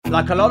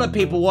Like a lot of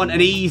people want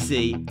an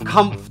easy,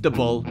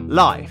 comfortable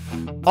life.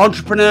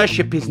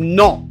 Entrepreneurship is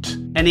not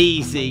an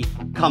easy,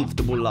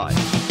 comfortable life.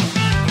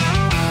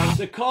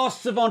 The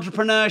costs of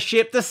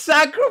entrepreneurship, the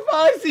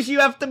sacrifices you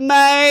have to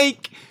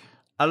make.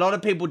 A lot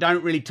of people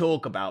don't really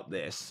talk about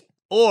this.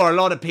 Or a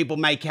lot of people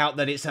make out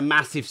that it's a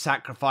massive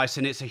sacrifice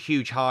and it's a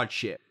huge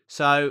hardship.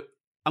 So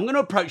I'm going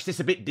to approach this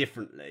a bit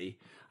differently.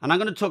 And I'm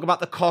going to talk about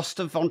the cost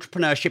of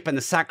entrepreneurship and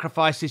the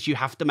sacrifices you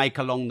have to make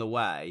along the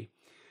way.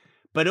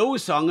 But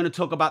also I'm going to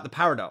talk about the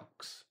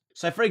paradox.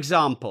 So for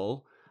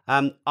example,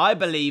 I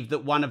believe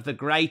that one of the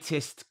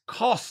greatest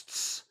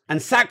costs and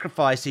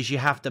sacrifices you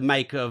have to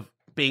make of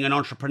being an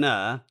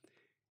entrepreneur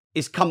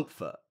is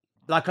comfort.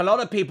 Like a lot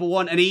of people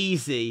want an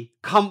easy,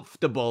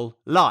 comfortable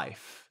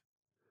life.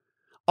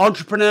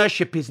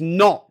 Entrepreneurship is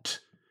not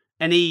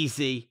an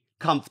easy,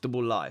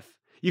 comfortable life.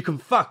 You can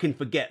fucking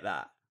forget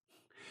that.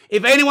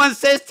 If anyone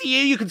says to you,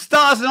 you can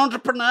start as an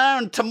entrepreneur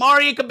and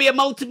tomorrow you can be a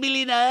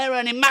multimillionaire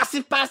earning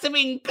massive passive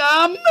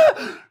income,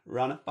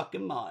 run a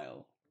fucking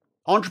mile.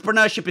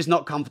 Entrepreneurship is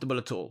not comfortable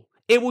at all.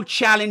 It will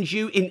challenge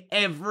you in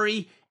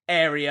every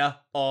area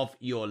of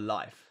your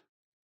life.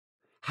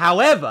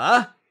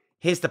 However,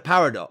 here's the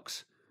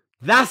paradox.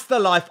 That's the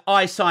life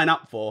I sign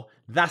up for.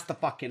 That's the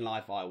fucking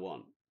life I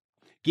want.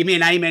 Give me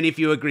an amen if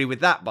you agree with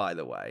that, by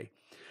the way.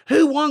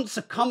 Who wants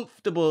a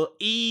comfortable,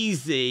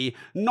 easy,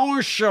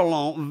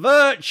 nonchalant,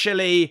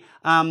 virtually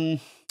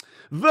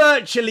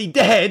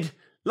dead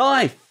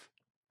life?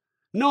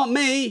 Not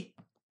me.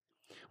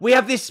 We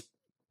have this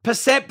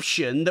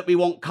perception that we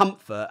want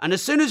comfort. And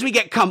as soon as we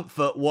get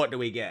comfort, what do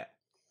we get?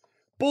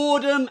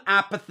 Boredom,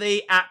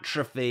 apathy,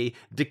 atrophy,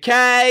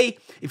 decay.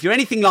 If you're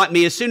anything like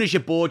me, as soon as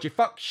you're bored, you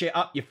fuck shit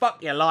up, you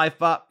fuck your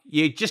life up.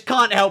 You just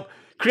can't help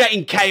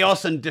creating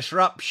chaos and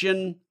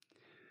disruption.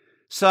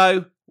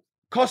 So,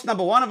 cost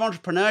number one of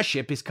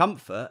entrepreneurship is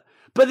comfort,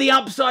 but the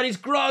upside is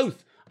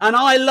growth. And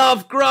I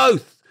love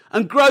growth.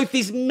 And growth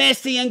is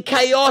messy and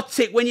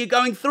chaotic when you're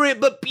going through it,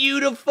 but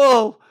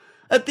beautiful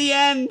at the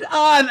end.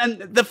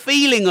 And the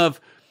feeling of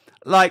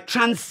like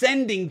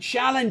transcending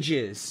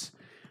challenges.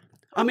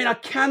 I mean, I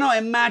cannot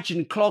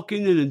imagine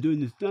clocking in and doing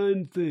the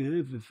same thing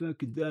every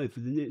fucking day for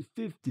the next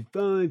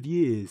 55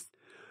 years.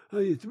 Oh,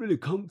 it's really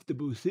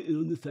comfortable sitting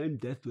on the same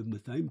desk with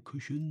the same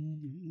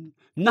cushion.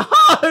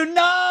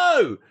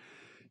 No!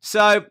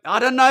 So I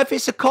don't know if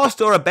it's a cost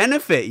or a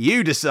benefit.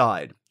 You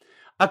decide.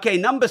 Okay,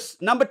 number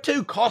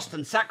two cost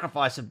and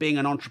sacrifice of being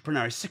an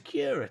entrepreneur is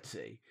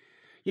security.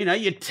 You know,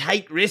 you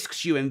take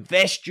risks, you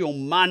invest your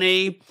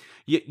money,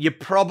 you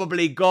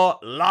probably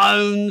got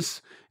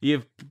loans,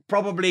 you've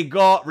probably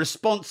got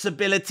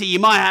responsibility, you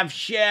might have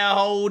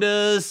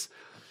shareholders,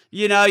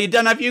 you know, you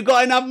don't know if you've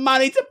got enough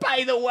money to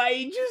pay the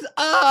wages.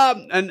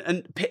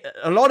 And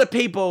a lot of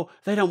people,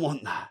 they don't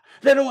want that.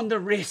 They don't want the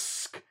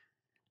risk.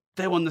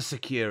 They want the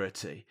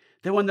security.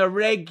 They want the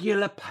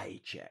regular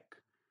paycheck.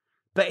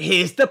 But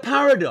here's the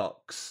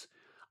paradox.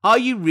 Are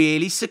you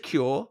really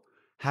secure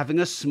having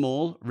a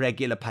small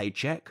regular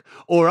paycheck?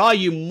 Or are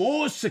you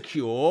more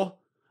secure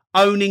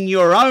owning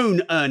your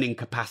own earning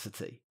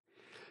capacity?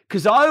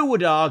 Because I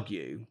would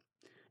argue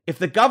if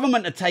the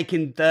government are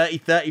taking 30,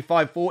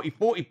 35, 40,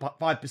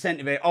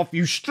 45% of it off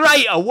you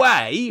straight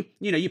away,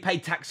 you know, you pay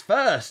tax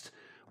first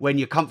when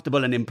you're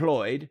comfortable and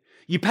employed.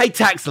 You pay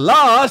tax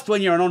last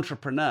when you're an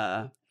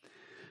entrepreneur.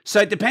 So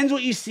it depends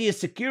what you see as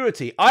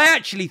security. I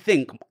actually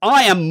think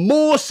I am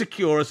more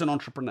secure as an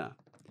entrepreneur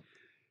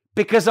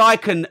because I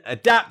can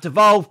adapt,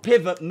 evolve,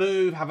 pivot,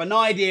 move, have an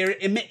idea,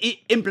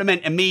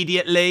 implement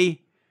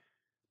immediately.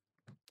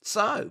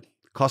 So,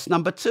 cost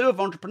number two of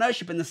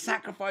entrepreneurship and the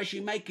sacrifice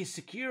you make is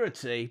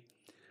security.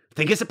 I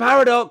think it's a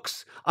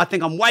paradox. I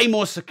think I'm way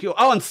more secure.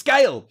 Oh, and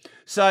scale.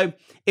 So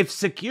if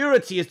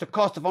security is the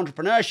cost of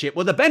entrepreneurship,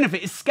 well, the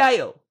benefit is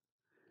scale.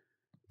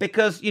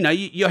 Because, you know,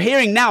 you're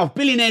hearing now of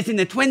billionaires in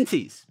their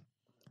 20s.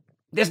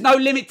 There's no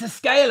limit to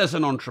scale as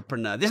an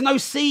entrepreneur. There's no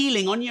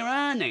ceiling on your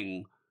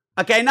earning.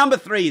 Okay, number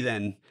three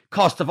then,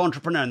 cost of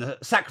entrepreneur and the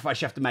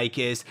sacrifice you have to make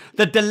is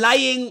the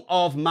delaying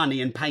of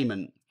money and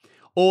payment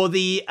or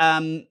the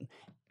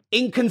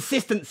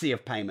inconsistency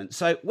of payment.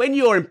 So when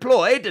you're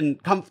employed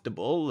and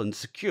comfortable and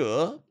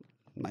secure,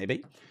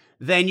 maybe,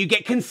 then you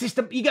get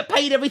consistent, you get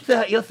paid every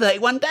 30 or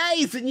 31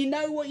 days and you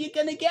know what you're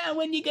going to get and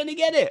when you're going to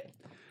get it.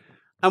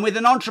 And with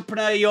an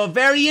entrepreneur, you're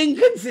very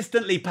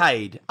inconsistently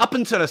paid up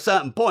until a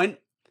certain point.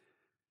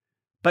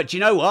 But you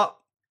know what?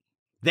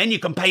 Then you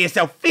can pay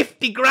yourself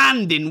 50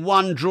 grand in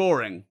one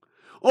drawing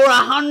or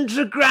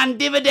 100 grand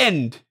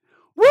dividend.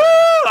 Woo!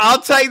 I'll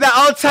take that.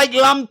 I'll take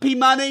lumpy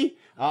money.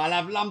 I'll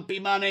have lumpy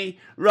money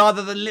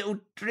rather than little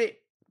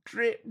drip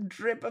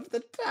of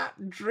the tap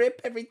drip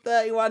every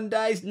 31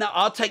 days. No,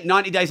 I'll take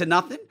 90 days of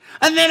nothing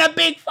and then a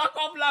big fuck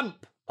off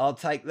lump. I'll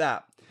take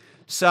that.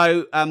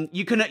 So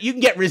you can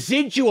get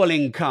residual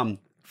income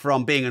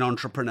from being an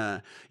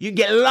entrepreneur. You can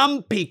get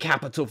lumpy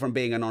capital from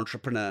being an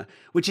entrepreneur,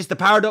 which is the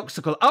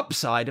paradoxical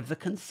upside of the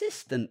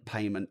consistent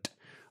payment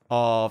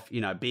of,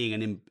 you know, being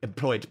an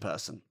employed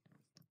person.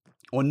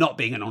 or not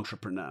being an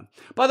entrepreneur.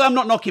 By the way, I'm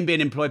not knocking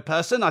being an employed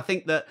person. I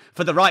think that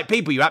for the right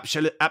people, you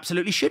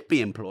absolutely should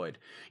be employed.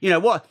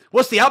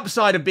 What's the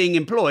upside of being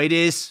employed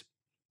is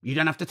you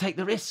don't have to take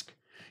the risk.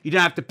 You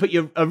don't have to put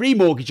a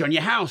remortgage on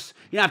your house.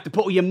 You don't have to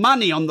put all your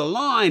money on the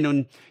line,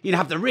 and you don't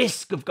have the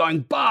risk of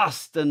going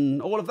bust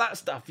and all of that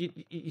stuff.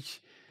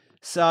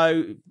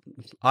 So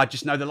I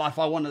just know the life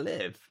I want to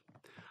live.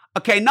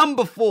 Okay,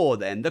 number 4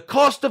 then. The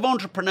cost of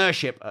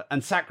entrepreneurship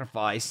and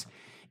sacrifice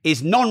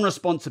is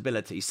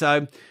non-responsibility.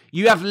 So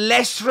you have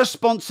less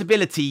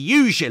responsibility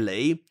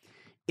usually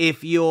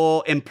if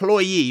you're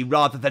employee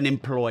rather than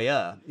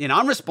employer.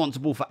 I'm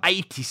responsible for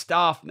 80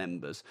 staff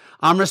members.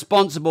 I'm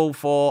responsible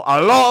for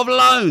a lot of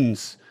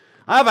loans.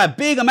 I have a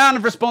big amount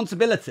of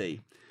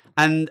responsibility.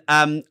 And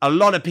a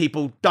lot of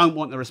people don't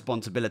want the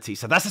responsibility.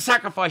 So that's a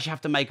sacrifice you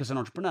have to make as an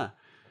entrepreneur.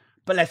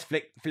 But let's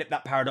flip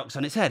that paradox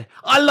on its head.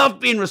 I love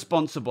being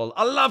responsible.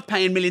 I love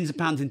paying millions of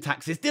pounds in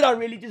taxes. Did I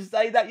really just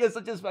say that? Yes,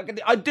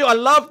 I do. I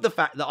love the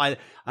fact that I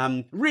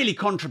really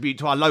contribute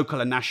to our local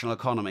and national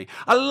economy.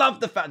 I love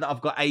the fact that I've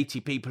got 80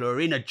 people who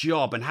are in a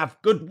job and have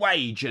good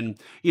wage and,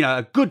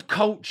 a good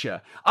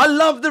culture. I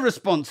love the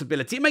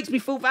responsibility. It makes me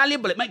feel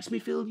valuable. It makes me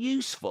feel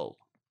useful.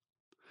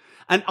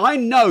 And I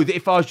know that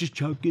if I was just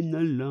chugging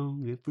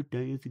along, every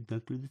day is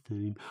exactly the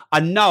same, I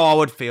know I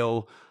would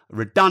feel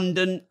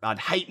redundant. I'd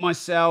hate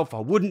myself. I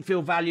wouldn't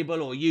feel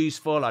valuable or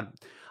useful.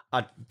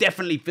 I'd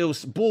definitely feel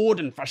bored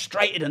and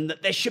frustrated, and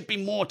that there should be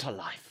more to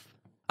life.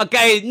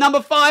 Okay,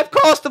 number 5,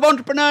 cost of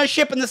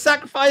entrepreneurship and the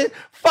sacrifice.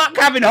 Fuck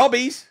having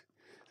hobbies.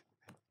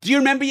 Do you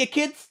remember your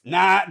kids?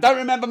 Nah, don't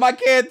remember my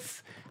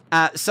kids.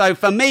 So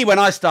for me, when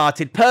I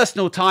started,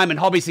 personal time and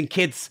hobbies and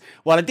kids,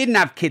 well, I didn't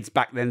have kids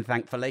back then,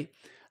 thankfully.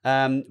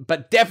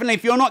 But definitely,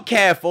 if you're not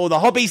careful, the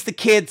hobbies, the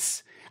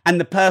kids, and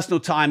the personal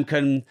time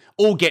can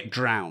all get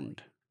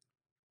drowned.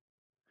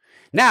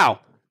 Now,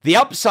 the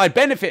upside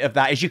benefit of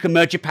that is you can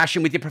merge your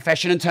passion with your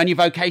profession and turn your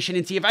vocation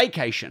into your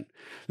vacation.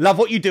 Love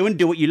what you do and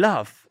do what you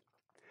love.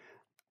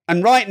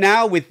 And right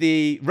now, with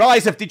the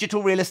rise of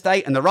digital real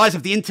estate and the rise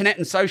of the internet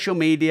and social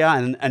media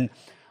and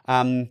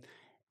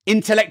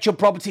intellectual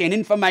property and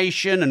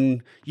information,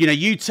 and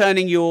you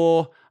turning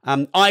your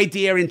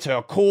idea into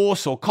a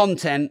course or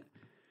content,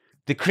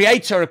 the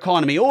creator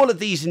economy, all of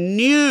these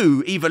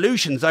new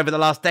evolutions over the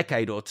last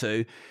decade or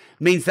two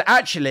means that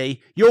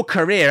actually your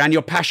career and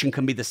your passion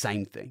can be the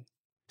same thing.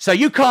 So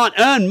you can't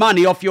earn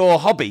money off your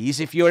hobbies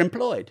if you're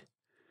employed,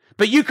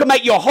 but you can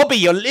make your hobby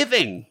your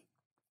living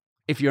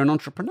if you're an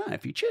entrepreneur,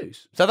 if you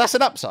choose. So that's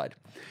an upside.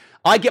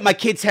 I get my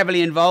kids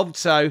heavily involved.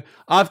 So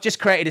I've just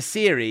created a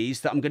series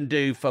that I'm going to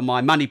do for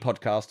my money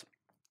podcast,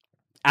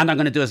 and I'm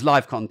going to do as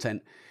live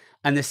content.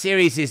 And the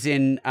series is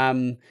in,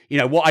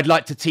 what I'd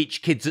like to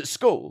teach kids at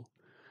school.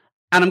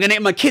 And I'm going to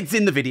get my kids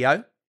in the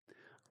video.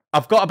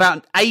 I've got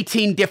about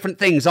 18 different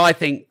things I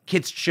think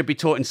kids should be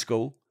taught in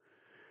school.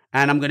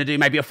 And I'm going to do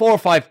maybe a 4 or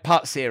 5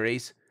 part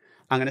series.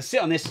 I'm going to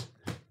sit on this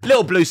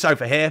little blue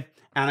sofa here,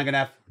 and I'm going to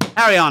have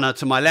Ariana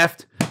to my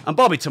left and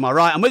Bobby to my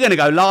right. And we're going to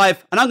go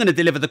live, and I'm going to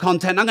deliver the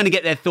content. I'm going to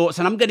get their thoughts,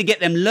 and I'm going to get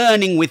them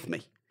learning with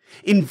me,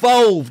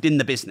 involved in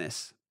the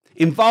business,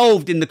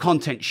 involved in the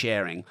content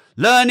sharing,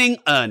 learning,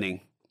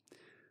 earning.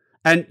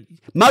 And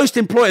most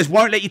employers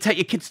won't let you take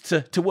your kids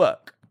to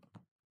work.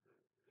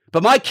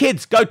 But my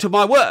kids go to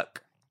my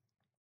work.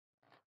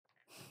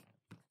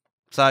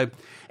 So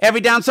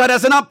every downside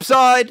has an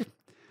upside.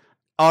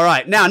 All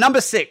right. Now, number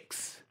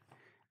 6.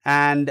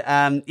 And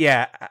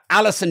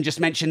Alison just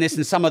mentioned this,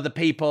 and some of the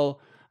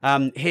people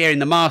here in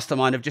the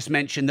mastermind have just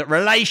mentioned that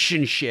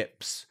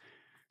relationships,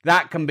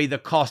 that can be the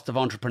cost of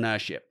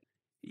entrepreneurship.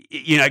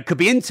 It could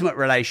be intimate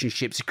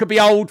relationships. It could be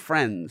old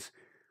friends.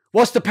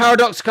 What's the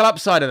paradoxical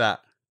upside of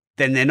that?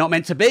 Then they're not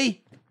meant to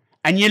be,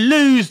 and you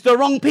lose the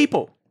wrong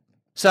people.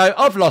 So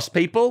I've lost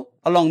people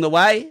along the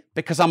way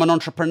because I'm an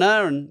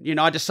entrepreneur, and,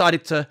 I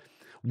decided to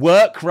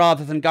work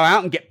rather than go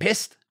out and get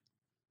pissed.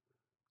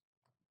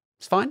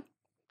 It's fine.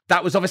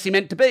 That was obviously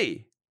meant to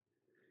be.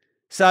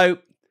 So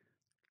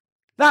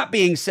that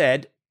being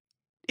said,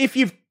 if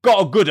you've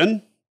got a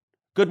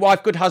good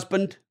wife, good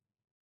husband,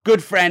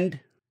 good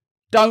friend,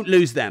 don't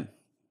lose them.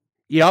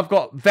 I've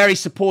got very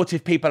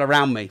supportive people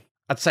around me.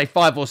 I'd say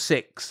 5 or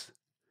 6.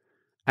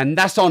 And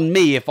that's on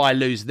me if I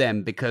lose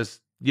them, because,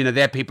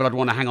 they're people I'd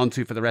want to hang on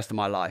to for the rest of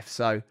my life.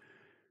 So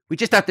we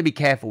just have to be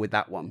careful with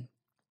that one.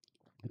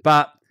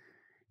 But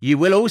you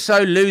will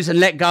also lose and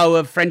let go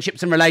of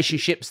friendships and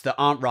relationships that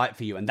aren't right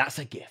for you. And that's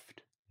a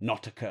gift,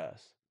 not a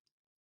curse.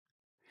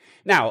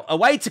 Now, a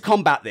way to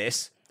combat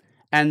this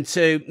and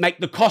to make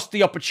the cost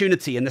the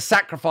opportunity and the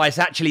sacrifice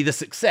actually the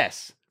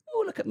success.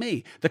 Oh, look at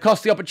me. The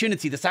cost the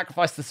opportunity, the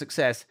sacrifice the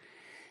success,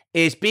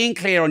 is being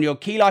clear on your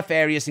key life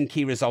areas and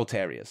key result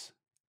areas.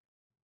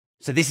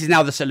 So this is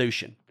now the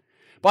solution.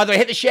 By the way,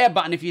 hit the share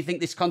button if you think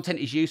this content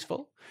is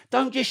useful.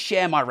 Don't just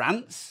share my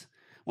rants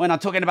when I'm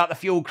talking about the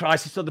fuel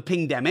crisis or the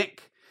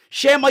pingdemic.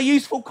 Share my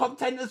useful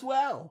content as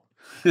well.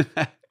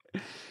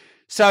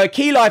 So a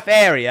key life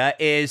area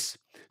is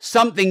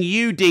something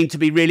you deem to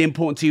be really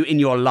important to you in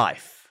your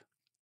life.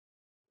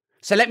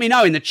 So let me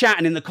know in the chat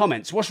and in the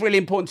comments, what's really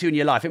important to you in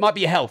your life? It might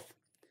be your health.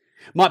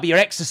 Might be your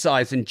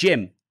exercise and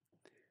gym.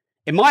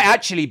 It might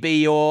actually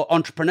be your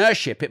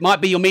entrepreneurship. It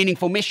might be your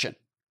meaningful mission.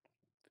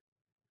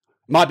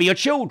 It might be your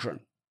children,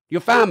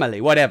 your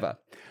family, whatever.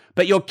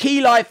 But your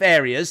key life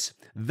areas,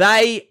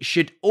 they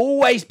should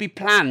always be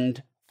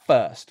planned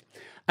first.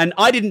 And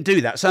I didn't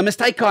do that. So a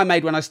mistake I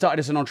made when I started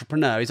as an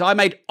entrepreneur is I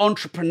made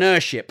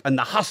entrepreneurship and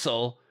the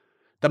hustle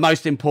the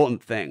most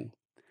important thing.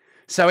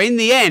 So in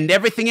the end,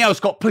 everything else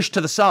got pushed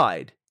to the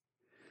side.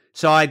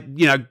 So I,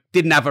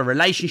 didn't have a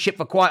relationship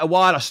for quite a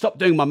while. I stopped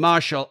doing my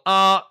martial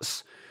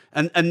arts.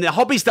 And the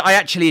hobbies that I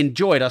actually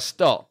enjoyed, I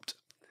stopped.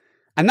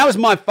 And that was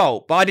my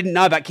fault. But I didn't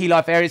know about key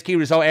life areas, key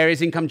result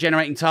areas, income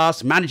generating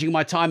tasks, managing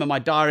my time and my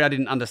diary. I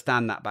didn't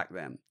understand that back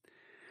then.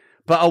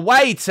 But a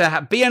way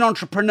to be an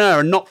entrepreneur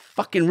and not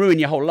fucking ruin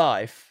your whole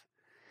life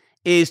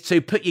is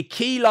to put your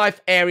key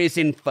life areas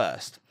in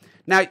first.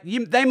 Now,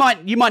 you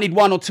might need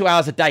 1 or 2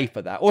 hours a day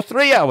for that, or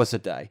 3 hours a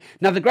day.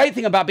 Now, the great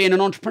thing about being an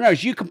entrepreneur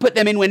is you can put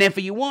them in whenever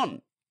you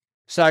want.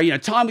 So,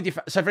 time with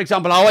so for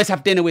example, I always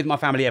have dinner with my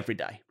family every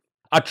day.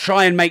 I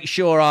try and make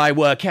sure I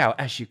work out,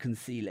 as you can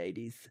see,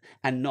 ladies,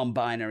 and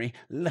non-binary.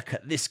 Look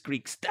at this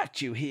Greek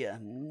statue here.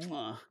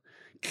 Mwah.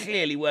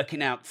 Clearly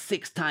working out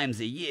 6 times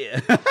a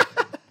year.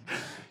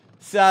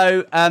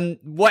 So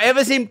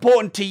whatever's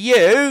important to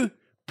you,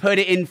 put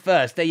it in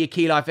first. They're your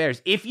key life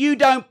areas. If you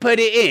don't put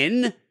it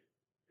in,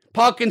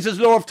 Parkinson's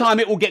law of time,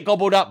 it will get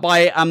gobbled up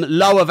by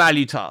lower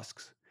value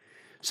tasks.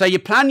 So you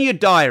plan your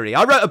diary.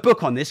 I wrote a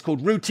book on this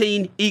called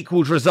Routine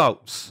Equals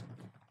Results.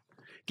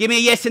 Give me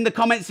a yes in the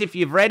comments if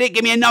you've read it.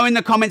 Give me a no in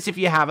the comments if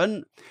you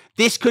haven't.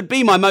 This could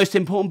be my most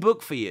important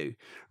book for you.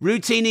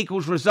 Routine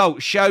Equals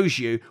Results shows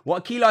you what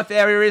a key life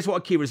area is, what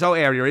a key result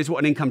area is, what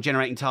an income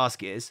generating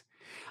task is,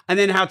 and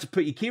then how to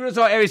put your key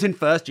result areas in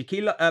first, your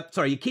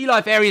key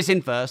life areas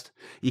in first,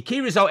 your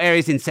key result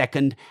areas in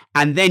second,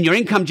 and then your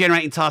income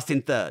generating tasks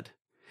in third.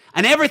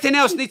 And everything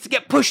else needs to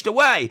get pushed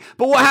away.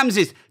 But what happens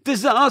is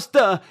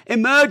disaster,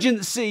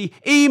 emergency,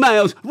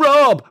 emails,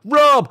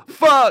 Rob,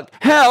 fuck,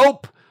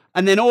 help.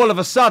 And then all of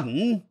a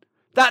sudden,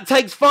 that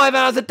takes 5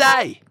 hours a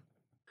day.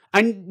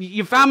 And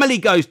your family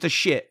goes to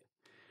shit.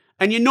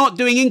 And you're not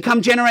doing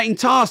income generating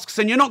tasks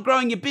and you're not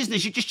growing your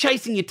business. You're just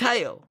chasing your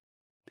tail.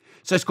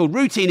 So it's called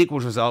Routine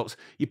Equals Results.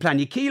 You plan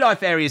your key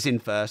life areas in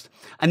first.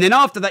 And then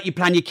after that, you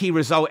plan your key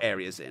result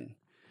areas in.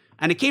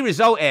 And a key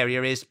result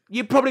area is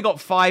you've probably got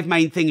 5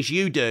 main things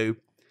you do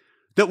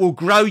that will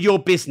grow your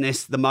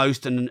business the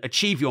most and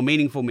achieve your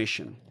meaningful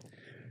mission.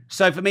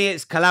 So for me,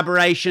 it's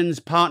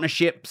collaborations,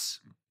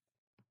 partnerships,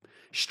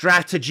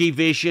 strategy,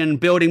 vision,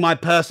 building my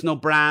personal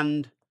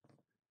brand,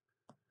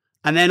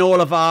 and then all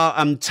of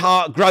our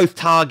growth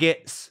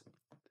targets.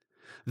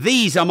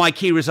 These are my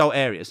key result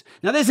areas.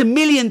 Now, there's a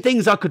million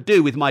things I could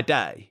do with my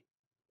day,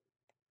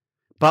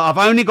 but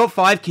I've only got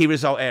 5 key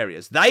result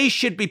areas. They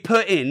should be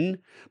put in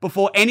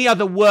before any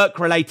other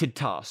work-related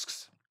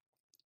tasks.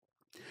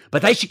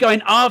 But they should go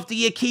in after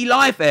your key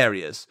life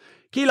areas.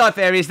 Key life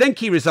areas, then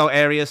key result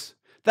areas.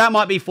 That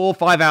might be 4 or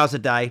 5 hours a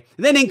day.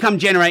 And then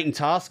income-generating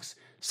tasks,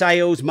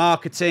 sales,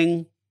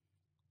 marketing,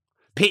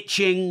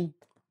 pitching,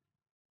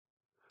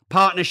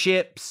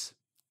 partnerships,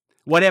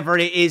 whatever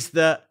it is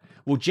that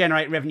will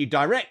generate revenue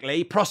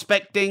directly,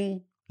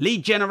 prospecting,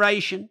 lead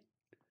generation.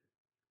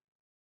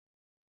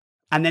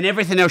 And then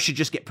everything else should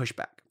just get pushed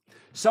back.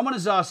 Someone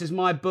has asked, is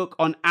my book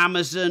on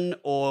Amazon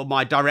or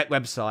my direct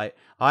website?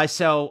 I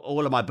sell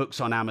all of my books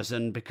on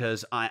Amazon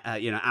because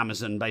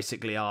Amazon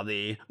basically are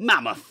the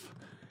mammoth.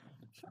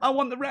 I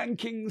want the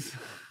rankings.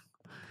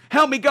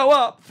 Help me go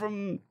up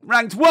from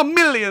ranked 1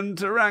 million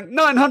to rank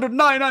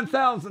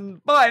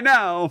 999,000. Buy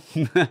now.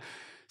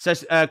 So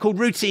it's called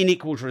Routine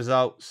Equals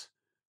Results.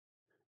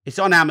 It's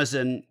on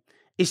Amazon.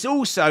 It's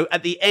also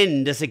at the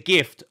end as a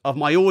gift of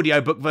my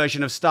audiobook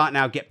version of Start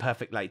Now, Get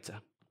Perfect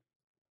Later.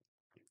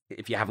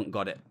 If you haven't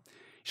got it.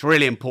 It's a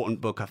really important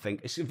book, I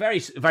think. It's a very,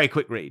 very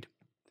quick read.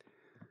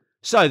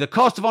 So the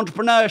cost of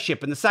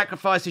entrepreneurship and the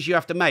sacrifices you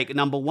have to make.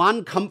 Number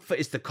 1, comfort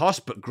is the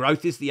cost, but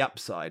growth is the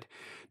upside.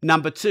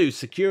 Number 2,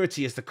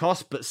 security is the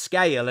cost, but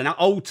scale and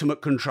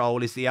ultimate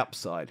control is the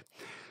upside.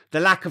 The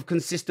lack of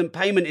consistent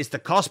payment is the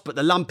cost, but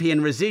the lumpy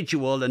and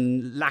residual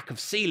and lack of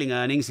ceiling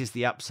earnings is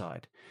the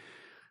upside.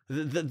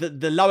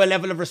 The lower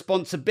level of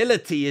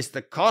responsibility is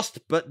the cost,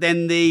 but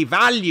then the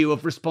value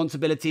of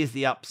responsibility is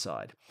the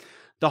upside.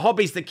 The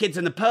hobbies, the kids,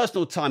 and the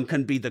personal time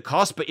can be the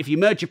cost, but if you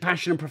merge your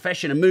passion and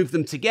profession and move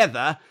them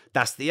together,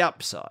 that's the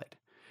upside.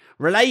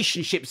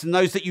 Relationships and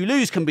those that you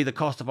lose can be the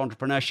cost of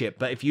entrepreneurship,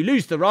 but if you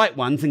lose the right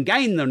ones and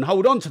gain them and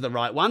hold on to the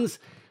right ones,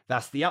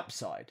 that's the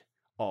upside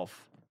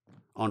of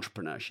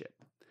entrepreneurship.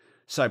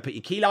 So put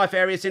your key life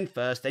areas in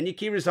first, then your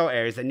key result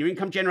areas, then your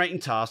income generating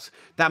tasks.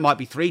 That might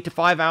be 3 to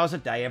 5 hours a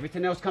day.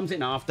 Everything else comes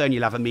in after, and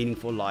you'll have a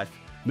meaningful life,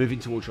 moving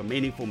towards your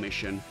meaningful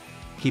mission,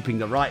 keeping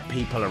the right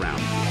people around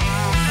you.